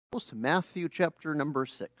to Matthew chapter number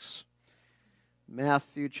 6.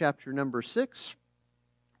 Matthew chapter number 6.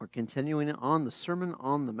 We're continuing on the Sermon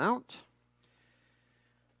on the Mount.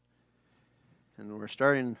 And we're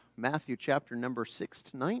starting Matthew chapter number 6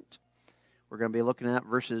 tonight. We're going to be looking at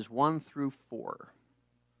verses 1 through 4.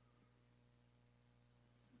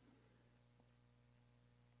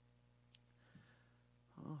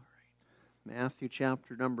 All right. Matthew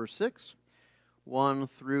chapter number 6. 1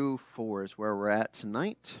 through 4 is where we're at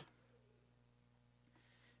tonight.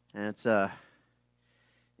 And it's a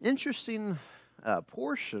interesting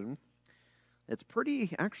portion. It's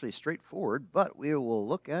pretty actually straightforward, but we will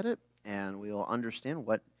look at it and we will understand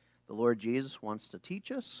what the Lord Jesus wants to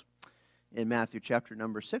teach us. In Matthew chapter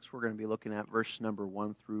number 6, we're going to be looking at verse number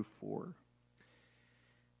 1 through 4. It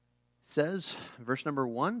says, verse number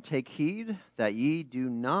 1, "Take heed that ye do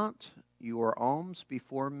not your alms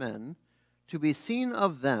before men, to be seen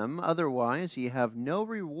of them, otherwise ye have no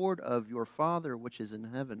reward of your Father which is in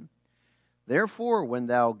heaven. Therefore, when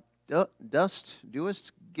thou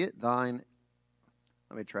doest get thine..."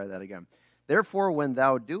 Let me try that again. "Therefore, when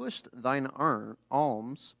thou doest thine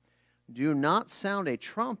alms, do not sound a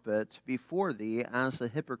trumpet before thee, as the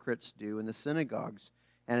hypocrites do in the synagogues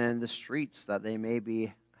and in the streets, that they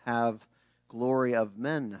may have glory of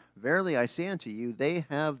men. Verily I say unto you, they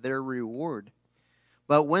have their reward.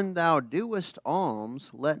 But when thou doest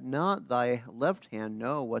alms, let not thy left hand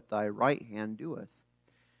know what thy right hand doeth,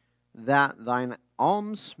 that thine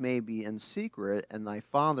alms may be in secret, and thy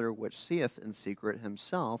Father which seeth in secret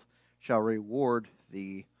himself shall reward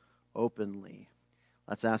thee openly."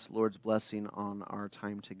 Let's ask the Lord's blessing on our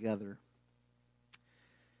time together.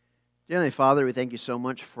 Dear Heavenly Father, we thank you so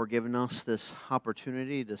much for giving us this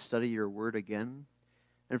opportunity to study your word again.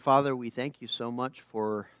 And Father, we thank you so much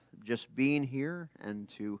for just being here and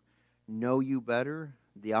to know you better,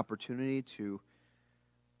 the opportunity to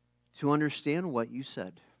understand what you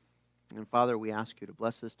said. And Father, we ask you to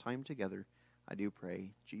bless this time together. I do pray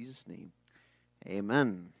in Jesus' name.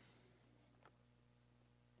 Amen.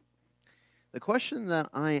 The question that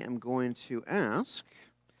I am going to ask,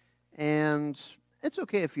 and it's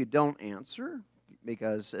okay if you don't answer,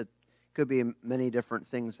 because it could be many different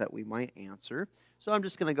things that we might answer. So I'm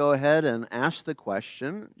just going to go ahead and ask the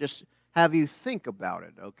question, just have you think about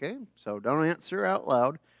it, okay? So don't answer out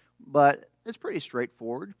loud, but it's pretty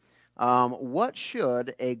straightforward. What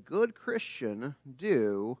should a good Christian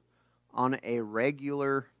do on a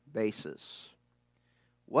regular basis?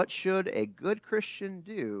 What should a good Christian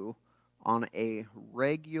do on a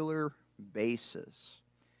regular basis?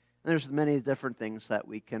 And there's many different things that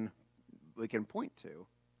we can point to.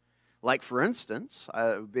 Like, for instance,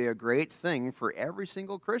 it would be a great thing for every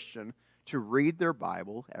single Christian to read their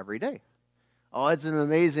Bible every day. Oh, it's an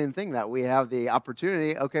amazing thing that we have the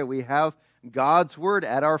opportunity. Okay, we have God's Word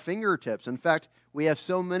at our fingertips. In fact, we have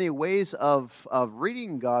so many ways of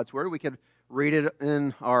reading God's Word. We could read it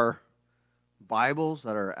in our Bibles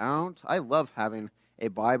that are out. I love having a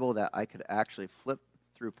Bible that I could actually flip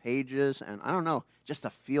through pages, and I don't know, just the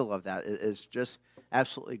feel of that is just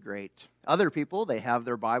absolutely great. Other people, they have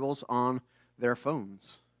their Bibles on their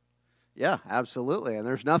phones. Yeah, absolutely, and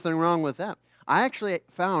there's nothing wrong with that. I actually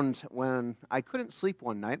found, when I couldn't sleep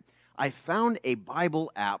one night, I found a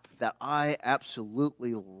Bible app that I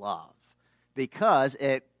absolutely love, because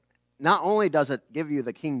it not only does it give you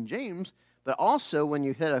the King James, but also when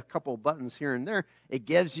you hit a couple buttons here and there, it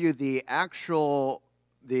gives you the actual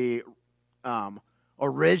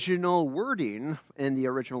original wording in the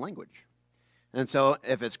original language. And so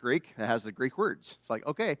if it's Greek, it has the Greek words. It's like,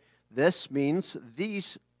 okay, this means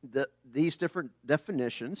these different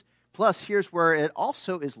definitions, plus here's where it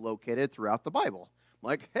also is located throughout the Bible. I'm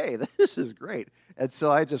like, hey, this is great. And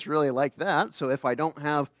so I just really like that. So if I don't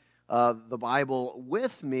have the Bible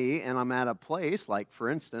with me and I'm at a place, like for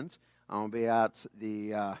instance, I'll be at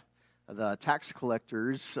the tax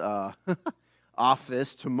collector's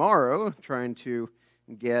office tomorrow, trying to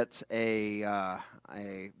get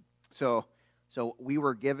so we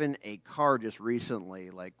were given a car just recently,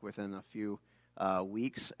 like within a few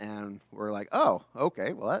weeks, and we're like, oh,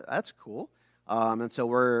 okay, well that's cool. And so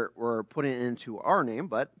we're putting it into our name,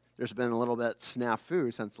 but there's been a little bit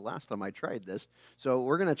snafu since the last time I tried this. So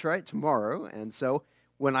we're going to try it tomorrow. And so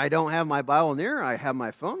when I don't have my Bible near, I have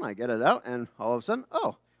my phone, I get it out, and all of a sudden,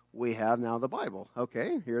 oh, we have now the Bible.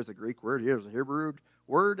 Okay, here's the Greek word, here's the Hebrew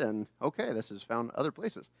word, and okay, this is found other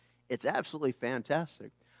places. It's absolutely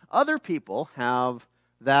fantastic. Other people have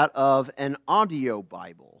that of an audio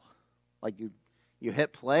Bible. Like you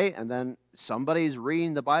hit play, and then somebody's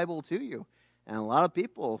reading the Bible to you. And a lot of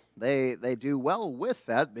people, they do well with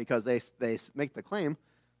that because they make the claim,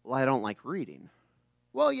 well, I don't like reading.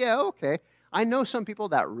 Well, yeah, okay. I know some people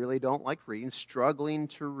that really don't like reading, struggling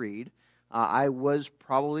to read. I was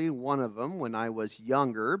probably one of them when I was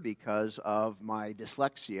younger because of my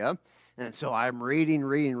dyslexia. And so I'm reading.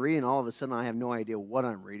 All of a sudden, I have no idea what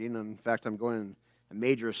I'm reading. And in fact, I'm going in a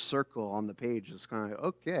major circle on the page. It's kind of,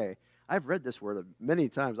 okay, I've read this word many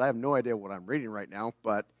times. I have no idea what I'm reading right now,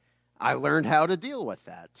 but I learned how to deal with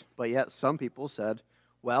that. But yet, some people said,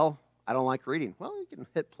 well, I don't like reading. Well, you can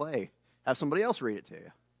hit play. Have somebody else read it to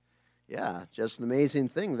you. Yeah, just an amazing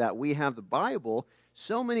thing that we have the Bible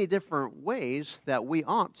so many different ways that we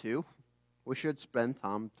should spend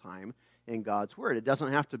time in God's Word. It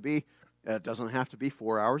doesn't have to be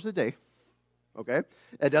 4 hours a day, okay?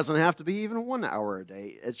 It doesn't have to be even 1 hour a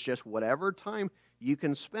day. It's just whatever time you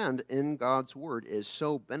can spend in God's Word is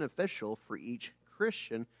so beneficial for each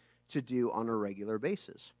Christian to do on a regular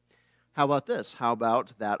basis. How about this? How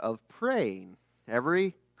about that of praying?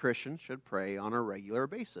 Every Christian should pray on a regular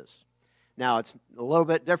basis. Now, it's a little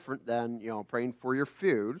bit different than, praying for your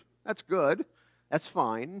food. That's good. That's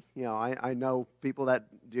fine. I know people that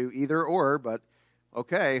do either or, but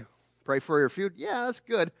okay, pray for your food. Yeah, that's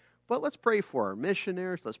good. But let's pray for our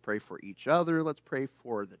missionaries. Let's pray for each other. Let's pray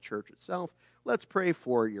for the church itself. Let's pray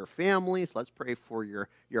for your families. Let's pray for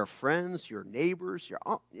your friends, your neighbors.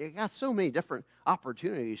 You got so many different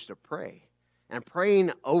opportunities to pray. And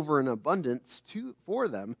praying over an abundance for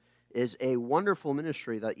them is a wonderful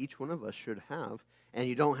ministry that each one of us should have. And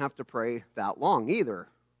you don't have to pray that long either.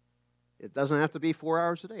 It doesn't have to be 4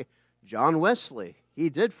 hours a day. John Wesley, he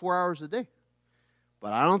did 4 hours a day.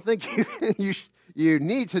 But I don't think you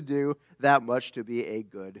need to do that much to be a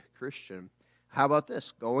good Christian. How about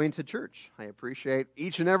this? Going to church. I appreciate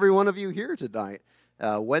each and every one of you here tonight.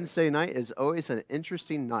 Wednesday night is always an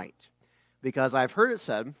interesting night because I've heard it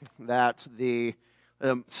said that the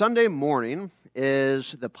Sunday morning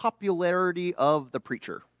is the popularity of the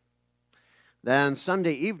preacher. Then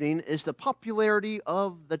Sunday evening is the popularity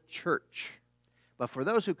of the church. But for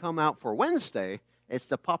those who come out for Wednesday, it's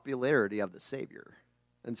the popularity of the Savior.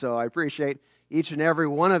 And so I appreciate each and every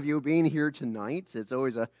one of you being here tonight. It's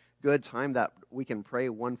always a good time that we can pray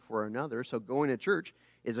one for another. So going to church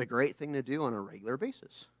is a great thing to do on a regular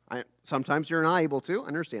basis. Sometimes you're not able to,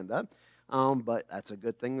 understand that, but that's a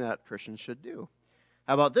good thing that Christians should do.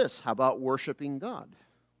 How about this? How about worshiping God?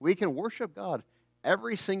 We can worship God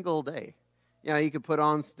every single day. You could put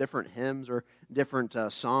on different hymns or different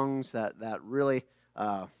songs that really,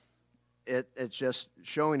 it's just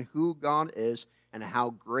showing who God is and how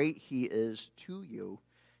great He is to you.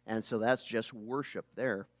 And so that's just worship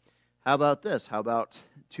there. How about this? How about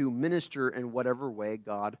to minister in whatever way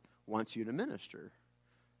God wants you to minister?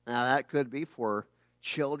 Now, that could be for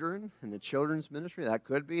children in the children's ministry. That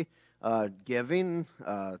could be giving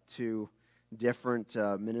to different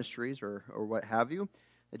ministries or what have you.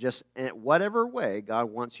 Just in whatever way God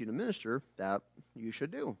wants you to minister, that you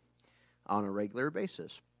should do on a regular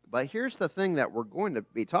basis. But here's the thing that we're going to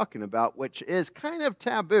be talking about, which is kind of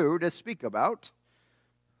taboo to speak about,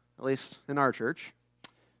 at least in our church,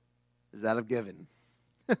 is that of giving.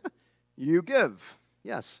 You give.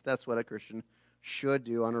 Yes, that's what a Christian should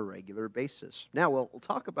do on a regular basis. Now, we'll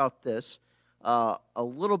talk about this a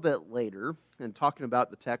little bit later and talking about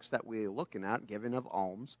the text that we're looking at, giving of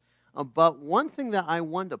alms. But one thing that I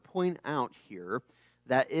wanted to point out here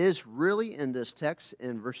that is really in this text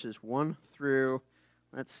in verses 1 through,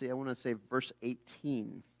 I want to say verse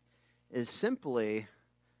 18, is simply,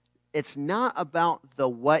 it's not about the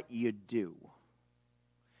what you do.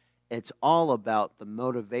 It's all about the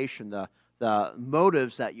motivation, the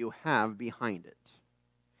motives that you have behind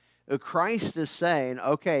it. Christ is saying,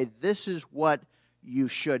 okay, this is what you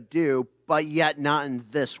should do, but yet not in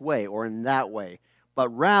this way or in that way. But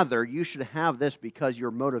rather, you should have this because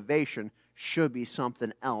your motivation should be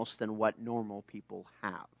something else than what normal people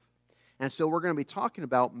have. And so we're going to be talking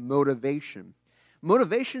about motivation.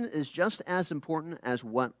 Motivation is just as important as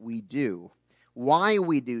what we do. Why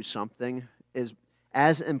we do something is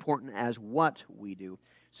as important as what we do.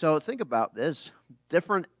 So think about this.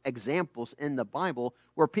 Different examples in the Bible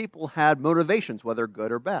where people had motivations, whether good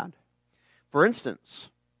or bad. For instance,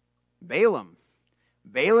 Balaam.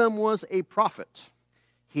 Balaam was a prophet.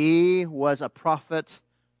 He was a prophet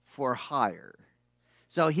for hire.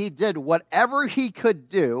 So he did whatever he could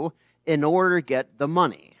do in order to get the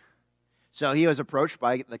money. So he was approached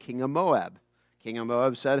by the king of Moab. King of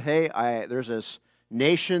Moab said, hey, there's this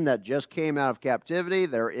nation that just came out of captivity.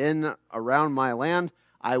 They're in around my land.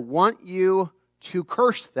 I want you to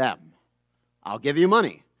curse them. I'll give you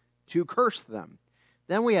money to curse them.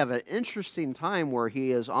 Then we have an interesting time where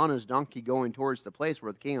he is on his donkey going towards the place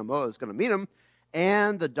where the king of Moab is going to meet him.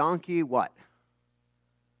 And the donkey, what?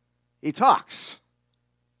 He talks.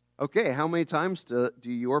 Okay, how many times do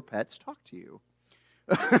your pets talk to you?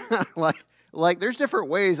 like there's different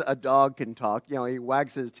ways a dog can talk. He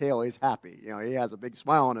wags his tail, he's happy. He has a big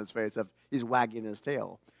smile on his face if he's wagging his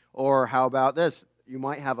tail. Or how about this? You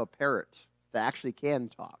might have a parrot that actually can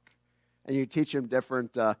talk, and you teach him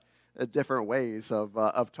different ways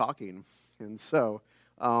of talking. And so,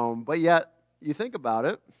 but yet you think about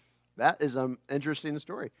it, that is an interesting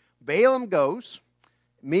story. Balaam goes,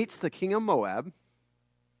 meets the king of Moab,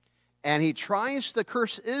 and he tries to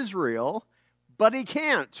curse Israel, but he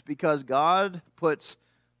can't because God puts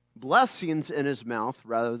blessings in his mouth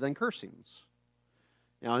rather than cursings.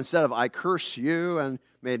 Instead of I curse you and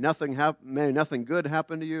may nothing good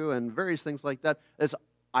happen to you and various things like that, it's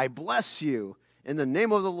I bless you in the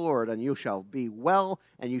name of the Lord, and you shall be well,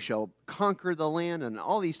 and you shall conquer the land, and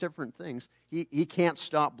all these different things. He can't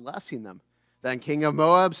stop blessing them. Then king of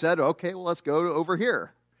Moab said, okay, well, let's go over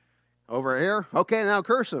here. Over here? Okay, now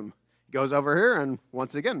curse him. He goes over here, and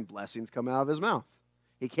once again, blessings come out of his mouth.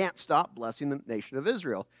 He can't stop blessing the nation of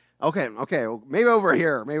Israel. Okay, well, maybe over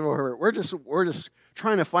here. We're just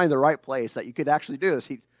trying to find the right place that you could actually do this.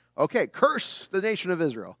 Okay, curse the nation of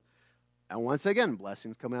Israel. And once again,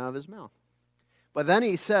 blessings come out of his mouth. But then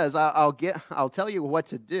he says, I'll tell you what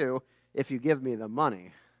to do if you give me the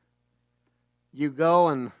money. You go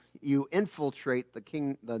and you infiltrate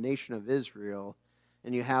the nation of Israel,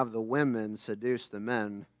 and you have the women seduce the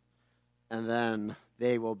men, and then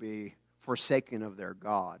they will be forsaken of their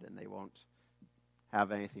God, and they won't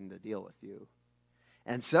have anything to deal with you.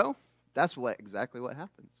 And so, that's exactly what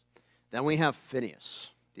happens. Then we have Phinehas,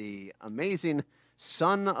 the amazing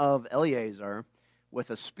son of Eleazar, with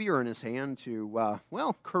a spear in his hand to,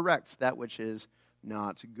 correct that which is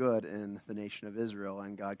not good in the nation of Israel,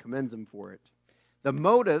 and God commends him for it. The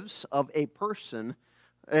motives of a person,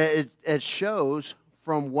 it shows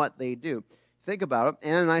from what they do. Think about it.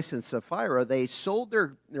 Ananias and Sapphira, they sold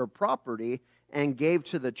their property and gave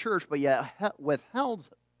to the church, but yet withheld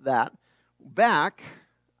that back,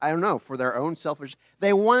 for their own selfish.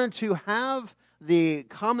 They wanted to have the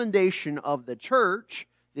commendation of the church,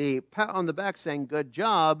 the pat on the back saying, good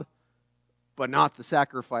job, but not the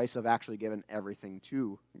sacrifice of actually giving everything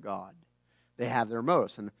to God. They have their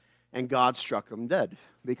motives, and God struck them dead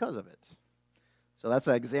because of it. So that's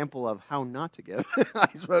an example of how not to give, I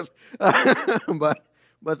suppose.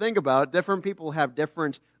 But think about it. Different people have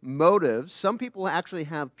different motives. Some people actually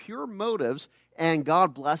have pure motives, and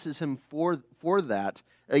God blesses him for that.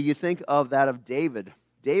 You think of that of David.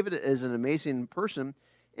 David is an amazing person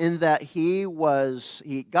in that he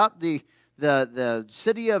got the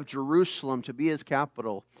city of Jerusalem to be his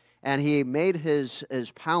capital, and he made his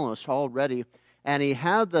palace all ready, and he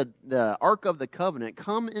had the Ark of the Covenant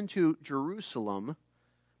come into Jerusalem,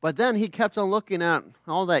 but then he kept on looking at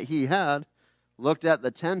all that he had, looked at the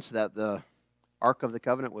tent that the Ark of the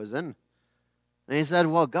Covenant was in, and he said,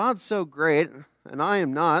 well, God's so great, and I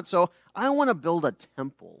am not, so I want to build a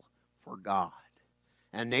temple for God.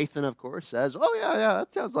 And Nathan, of course, says, oh, yeah,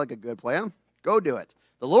 that sounds like a good plan. Go do it.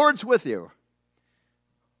 The Lord's with you.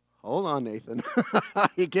 Hold on, Nathan.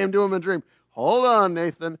 He came to him in a dream. Hold on,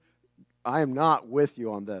 Nathan. I am not with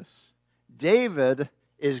you on this. David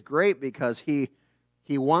is great because he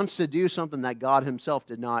wants to do something that God himself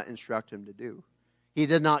did not instruct him to do. He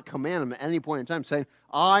did not command him at any point in time saying,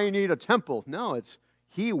 I need a temple. No,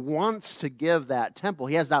 he wants to give that temple.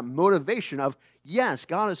 He has that motivation of, yes,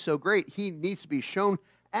 God is so great, he needs to be shown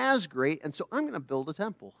as great, and so I'm going to build a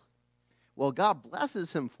temple. Well, God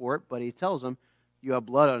blesses him for it, but he tells him, you have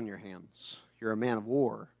blood on your hands. You're a man of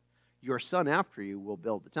war. Your son after you will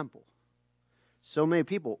build the temple. So many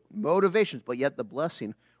people, motivations, but yet the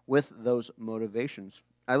blessing with those motivations.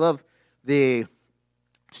 I love the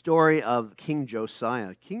story of King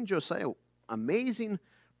Josiah. King Josiah, amazing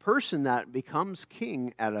person that becomes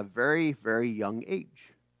king at a very, very young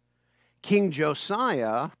age. King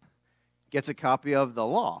Josiah gets a copy of the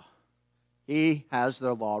law. He has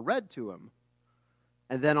the law read to him.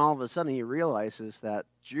 And then all of a sudden he realizes that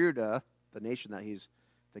Judah, the nation that he's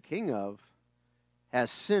the king of, has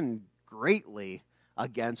sinned greatly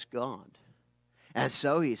against God. And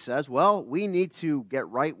so he says, well, we need to get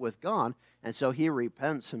right with God. And so he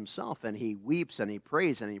repents himself, and he weeps, and he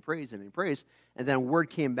prays, and he prays, and he prays. And then word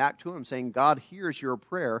came back to him saying, God hears your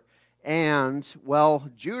prayer. And, well,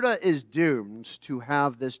 Judah is doomed to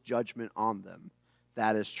have this judgment on them.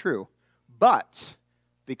 That is true. But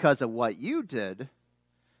because of what you did,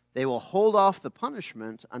 they will hold off the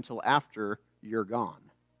punishment until after you're gone.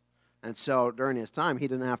 And so during his time, he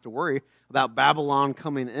didn't have to worry about Babylon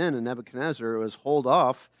coming in and Nebuchadnezzar. It was hold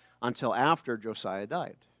off until after Josiah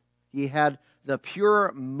died. He had the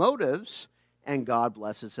pure motives, and God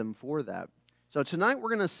blesses him for that. So tonight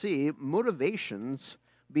we're going to see motivations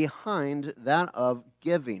behind that of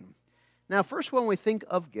giving. Now, first, when we think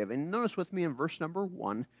of giving, notice with me in verse number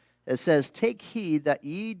 1, it says, "Take heed that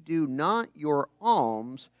ye do not your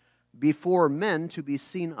alms before men to be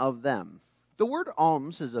seen of them." The word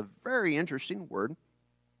alms is a very interesting word.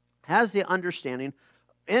 Has the understanding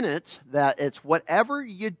in it that it's whatever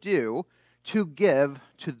you do to give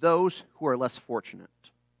to those who are less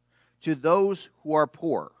fortunate, to those who are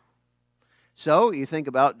poor. So you think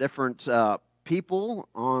about different people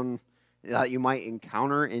that you might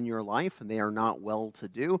encounter in your life, and they are not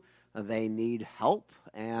well-to-do. They need help,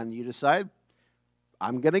 and you decide,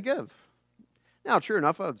 I'm going to give. Now, true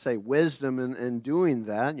enough, I would say wisdom in doing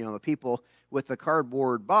that. The people with the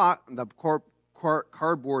cardboard box, the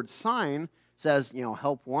cardboard sign says,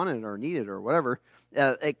 help wanted or needed or whatever.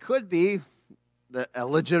 It could be a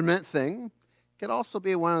legitimate thing. It could also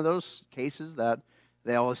be one of those cases that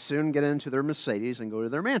they'll soon get into their Mercedes and go to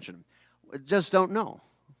their mansion. We just don't know.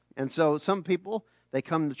 And so some people, they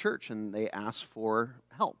come to church and they ask for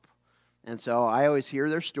help. And so I always hear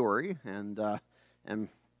their story, and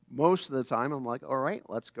most of the time I'm like, all right,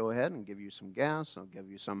 let's go ahead and give you some gas. I'll give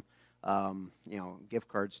you some, gift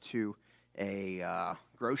cards to a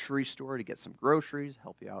grocery store to get some groceries,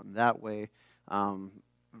 help you out in that way.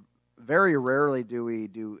 Very rarely do we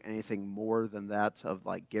do anything more than that of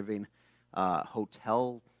like giving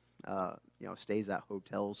hotel, stays at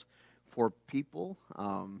hotels for people,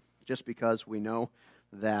 just because we know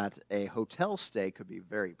that a hotel stay could be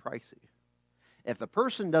very pricey. If the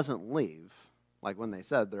person doesn't leave, like when they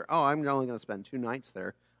said, I'm only going to spend 2 nights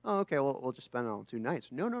there. Oh, okay, well, we'll just spend it on 2 nights.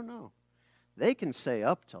 No. They can stay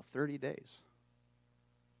up till 30 days.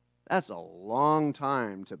 That's a long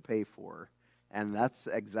time to pay for, and that's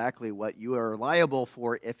exactly what you are liable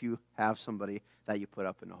for if you have somebody that you put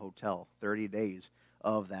up in a hotel, 30 days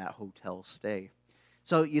of that hotel stay.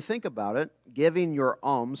 So you think about it, giving your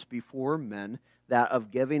alms before men, that of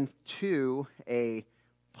giving to a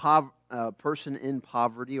person in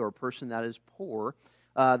poverty or a person that is poor.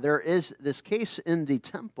 There is this case in the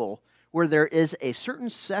temple where there is a certain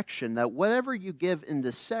section that whatever you give in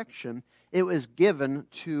this section, it was given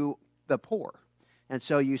to the poor. And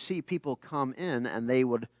so you see people come in and they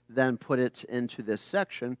would then put it into this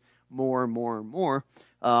section more and more and more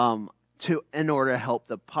in order to help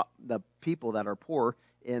the people that are poor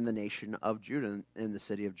in the nation of Judah, in the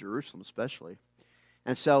city of Jerusalem especially.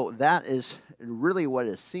 And so that is really what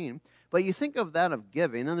is seen. But you think of that of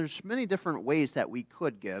giving, and there's many different ways that we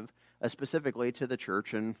could give, specifically to the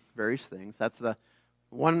church and various things. That's the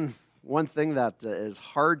one thing that is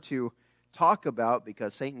hard to talk about,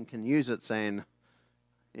 because Satan can use it saying,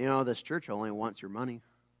 this church only wants your money.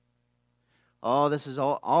 Oh, this is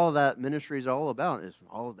all that ministry is all about, is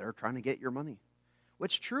they're trying to get your money.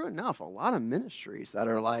 Which, true enough, a lot of ministries that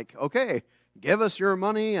are like, okay, give us your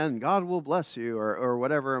money and God will bless you, or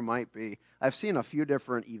whatever it might be. I've seen a few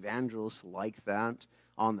different evangelists like that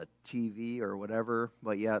on the TV or whatever,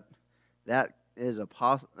 but yet that is a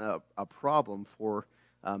problem for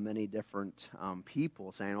many different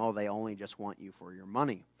people, saying, they only just want you for your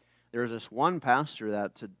money. There's this one pastor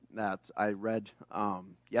that I read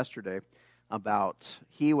yesterday about.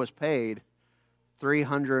 He was paid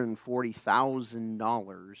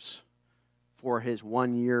 $340,000 for his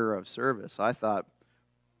 1 year of service. I thought,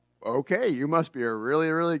 okay, you must be a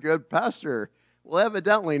really, really good pastor. Well,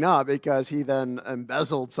 evidently not, because he then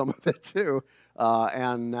embezzled some of it too,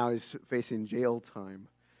 and now he's facing jail time.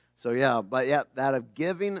 So that of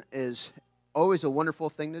giving is always a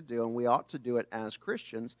wonderful thing to do, and we ought to do it as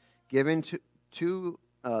Christians, giving to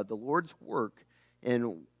the Lord's work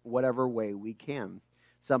in whatever way we can.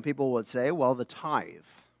 Some people would say, well, the tithe,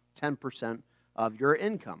 10% of your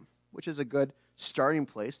income, which is a good starting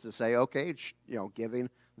place to say, okay, giving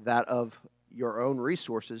that of your own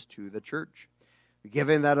resources to the church.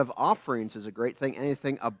 Giving that of offerings is a great thing,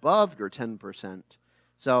 anything above your 10%.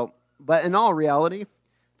 So, but in all reality,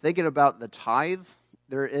 thinking about the tithe,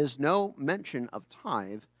 there is no mention of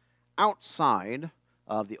tithe outside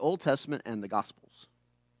of the Old Testament and the Gospels.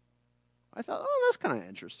 I thought, that's kind of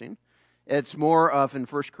interesting. It's more of, in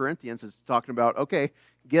 1 Corinthians, it's talking about, okay,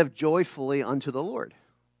 give joyfully unto the Lord.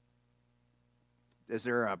 Is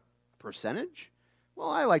there a percentage? Well,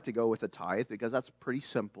 I like to go with a tithe because that's pretty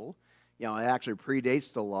simple. It actually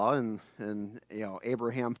predates the law, and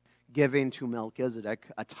Abraham giving to Melchizedek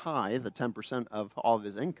a tithe, 10% of all of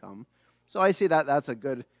his income. So I see that that's a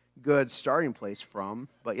good starting place from.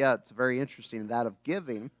 But it's very interesting that of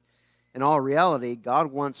giving. In all reality,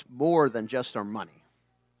 God wants more than just our money.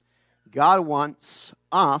 God wants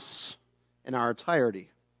us in our entirety.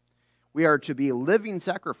 We are to be living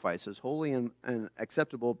sacrifices, holy and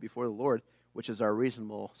acceptable before the Lord, which is our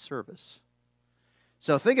reasonable service.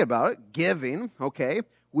 So think about it. Giving, okay,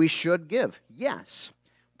 we should give, yes.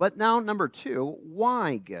 But now, number two,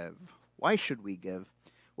 why give? Why should we give?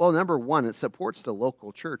 Well, number one, it supports the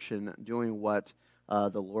local church in doing what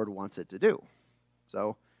the Lord wants it to do.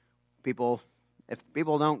 So if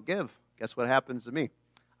people don't give, guess what happens to me?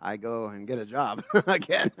 I go and get a job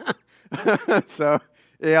again. So,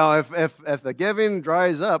 if the giving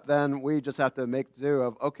dries up, then we just have to make do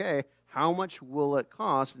of, okay, how much will it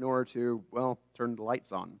cost in order to, turn the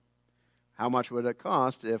lights on? How much would it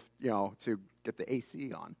cost if, to get the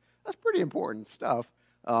AC on? That's pretty important stuff.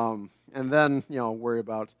 And then, worry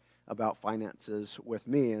about finances with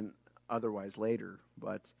me and otherwise later.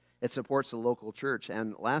 But it supports the local church.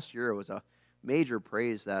 And last year it was a major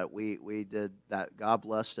praise that we did, that God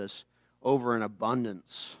blessed us over an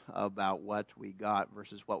abundance about what we got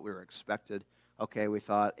versus what we were expected. Okay, we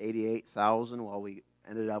thought 88,000, well, we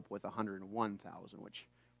ended up with 101,000, which,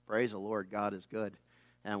 praise the Lord, God is good.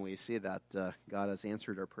 And we see that God has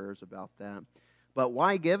answered our prayers about that. But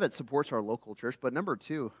why give? It supports our local church. But number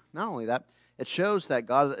two, not only that, it shows that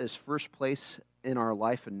God is first place in our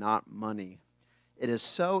life and not money. It is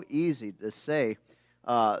so easy to say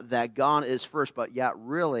that God is first, but yet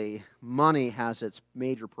really money has its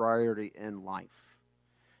major priority in life.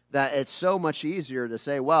 That it's so much easier to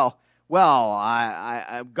say, well,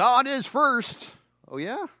 God is first. Oh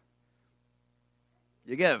yeah?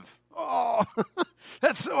 You give. Oh,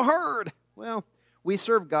 that's so hard. Well, we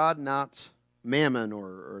serve God, not mammon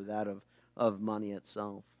or that of money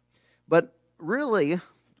itself. But really,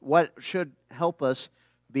 what should help us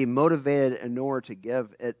be motivated in order to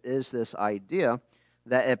give, it is this idea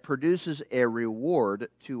that it produces a reward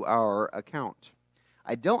to our account.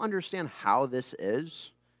 I don't understand how this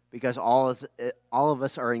is, because all of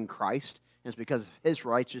us are in Christ, and it's because of His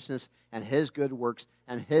righteousness and His good works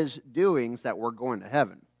and His doings that we're going to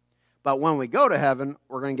heaven. But when we go to heaven,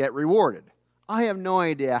 we're going to get rewarded. I have no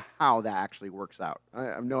idea how that actually works out. I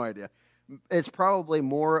have no idea. It's probably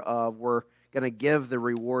more of we're going to give the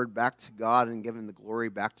reward back to God and giving the glory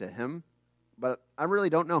back to Him. But I really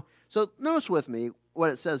don't know. So notice with me what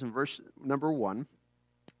it says in verse number 1,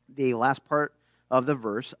 the last part of the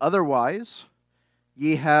verse. Otherwise,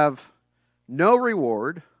 ye have no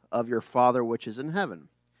reward of your Father which is in heaven.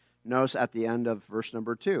 Notice at the end of verse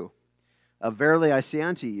number 2. Verily I say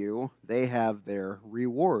unto you, they have their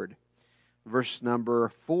reward. Verse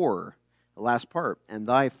number 4, the last part. And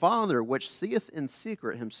thy Father which seeth in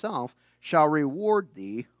secret himself shall reward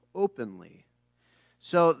thee openly.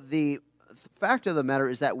 So the fact of the matter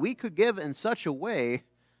is that we could give in such a way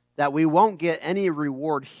that we won't get any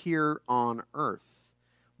reward here on earth.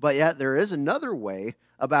 But yet there is another way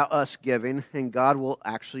about us giving, and God will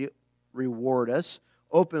actually reward us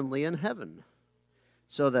openly in heaven.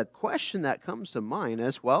 So the question that comes to mind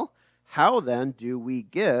is, well, how then do we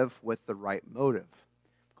give with the right motive?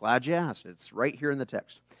 Glad you asked. It's right here in the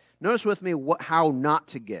text. Notice with me how not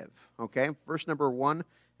to give. Okay, verse number 1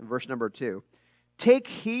 and verse number 2. Take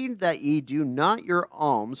heed that ye do not your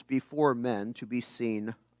alms before men to be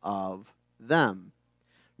seen of them.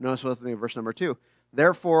 Notice with me verse number 2.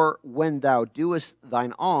 Therefore, when thou doest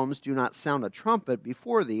thine alms, do not sound a trumpet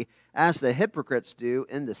before thee, as the hypocrites do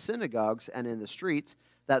in the synagogues and in the streets,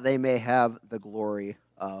 that they may have the glory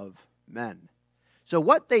of men. So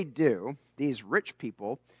what they do, these rich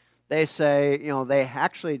people, they say, they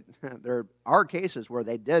actually, there are cases where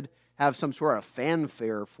they did have some sort of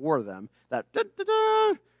fanfare for them, that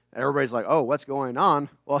and everybody's like, oh, what's going on?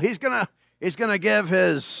 Well, he's gonna give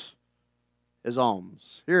his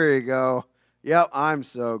alms. Here you go. Yep, I'm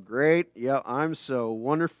so great. Yep, I'm so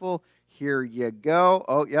wonderful. Here you go.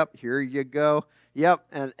 Oh, yep, here you go. Yep,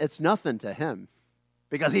 and it's nothing to him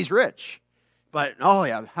because he's rich. But, oh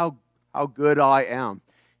yeah, how good I am.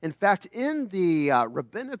 In fact, in the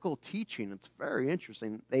rabbinical teaching, it's very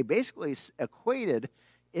interesting. They basically equated,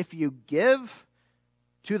 if you give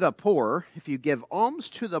to the poor, if you give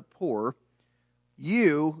alms to the poor,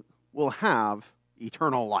 you will have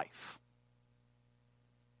eternal life.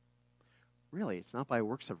 Really, it's not by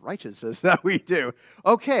works of righteousness that we do.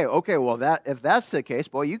 Okay, well, if that's the case,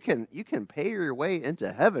 boy, you can pay your way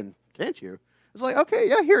into heaven, can't you? It's like, okay,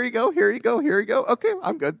 yeah, here you go. Okay,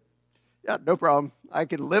 I'm good. Yeah, no problem. I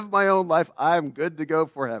can live my own life. I'm good to go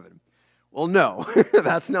for heaven. Well, no,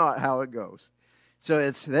 that's not how it goes. So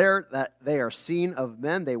it's there that they are seen of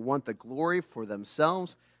men. They want the glory for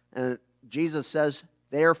themselves. And Jesus says,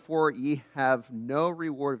 therefore ye have no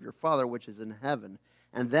reward of your Father which is in heaven.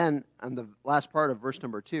 And then, on the last part of verse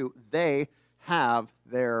number 2, they have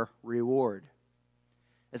their reward.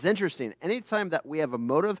 It's interesting. Anytime that we have a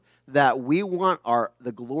motive that we want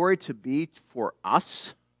the glory to be for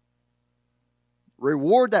us,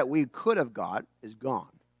 reward that we could have got is gone.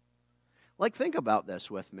 Like, think about this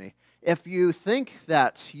with me. If you think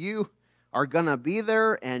that you are going to be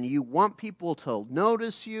there and you want people to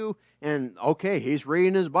notice you, and okay, he's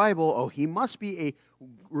reading his Bible, oh, he must be a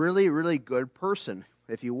really, really good person.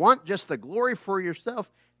 If you want just the glory for yourself,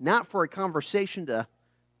 not for a conversation to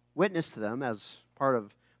witness to them as part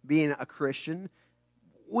of being a Christian,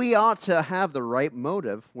 we ought to have the right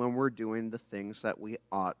motive when we're doing the things that we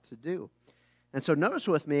ought to do. And so notice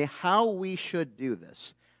with me how we should do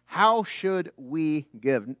this. How should we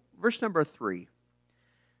give? Verse number 3.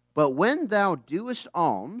 But when thou doest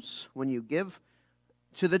alms, when you give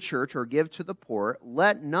to the church or give to the poor,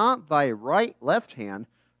 let not thy left hand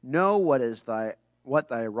know what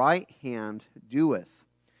thy right hand doeth,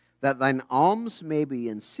 that thine alms may be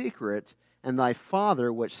in secret, and thy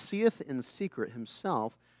Father which seeth in secret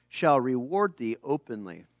himself shall reward thee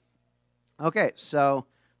openly. Okay, so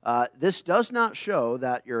this does not show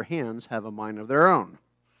that your hands have a mind of their own.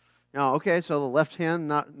 Now, okay, so the left hand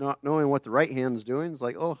not knowing what the right hand's doing is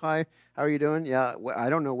like, oh, hi, how are you doing? Yeah, I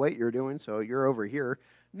don't know what you're doing, so you're over here.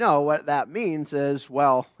 No, what that means is,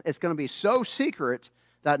 well, it's going to be so secret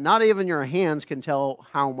that not even your hands can tell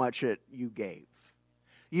how much you gave.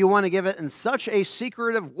 You want to give it in such a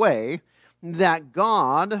secretive way that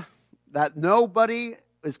that nobody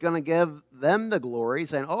is going to give them the glory,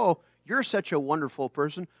 saying, oh, you're such a wonderful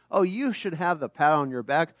person. Oh, you should have the pat on your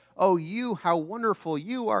back. Oh, how wonderful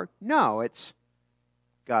you are. No, it's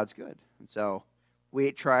God's good. And so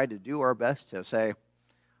we try to do our best to say,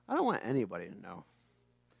 I don't want anybody to know.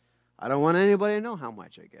 I don't want anybody to know how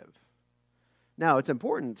much I give. Now, it's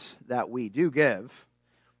important that we do give,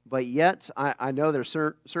 but yet I know there's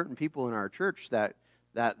certain people in our church that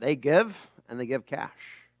they give, and they give cash,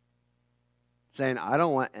 saying, I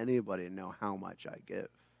don't want anybody to know how much I give.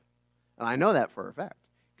 And I know that for a fact,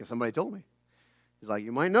 because somebody told me. He's like,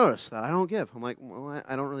 you might notice that I don't give. I'm like, well,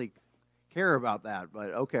 I don't really care about that,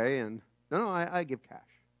 but okay. And no, I give cash.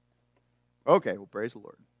 Okay, well, praise the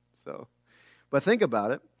Lord. So, but think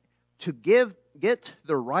about it. To get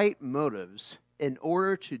the right motives in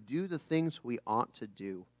order to do the things we ought to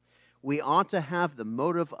do. We ought to have the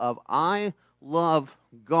motive of, I love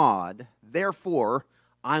God, therefore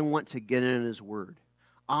I want to get in His Word.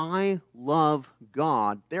 I love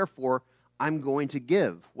God, therefore I'm going to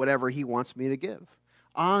give whatever He wants me to give.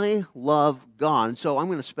 I love God, and so I'm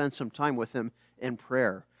going to spend some time with Him in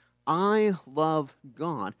prayer. I love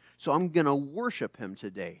God, so I'm going to worship Him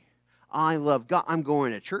today. I love God, I'm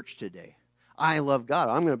going to church today. I love God,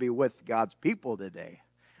 I'm going to be with God's people today.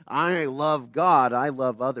 I love God, I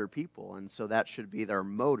love other people, and so that should be their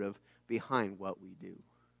motive behind what we do.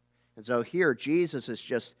 And so here, Jesus is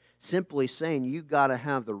just simply saying you got to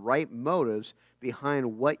have the right motives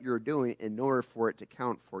behind what you're doing in order for it to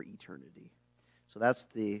count for eternity. So that's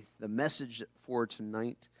the message for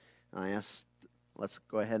tonight. And let's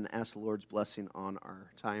go ahead and ask the Lord's blessing on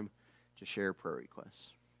our time to share prayer requests.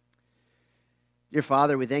 Dear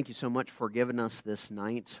Father, we thank you so much for giving us this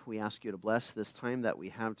night. We ask you to bless this time that we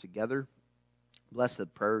have together. Bless the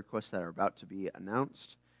prayer requests that are about to be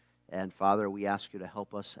announced. And Father, we ask you to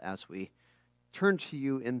help us as we turn to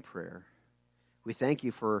you in prayer. We thank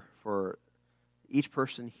you for each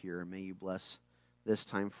person here. May you bless this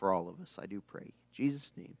time for all of us. I do pray. In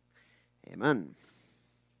Jesus' name, amen.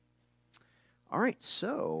 All right,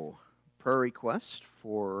 so prayer request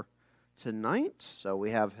for tonight. So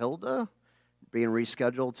we have Hilda being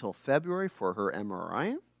rescheduled till February for her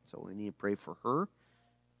MRI. So we need to pray for her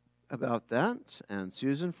about that. And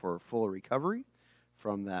Susan for full recovery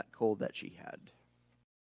from that cold that she had.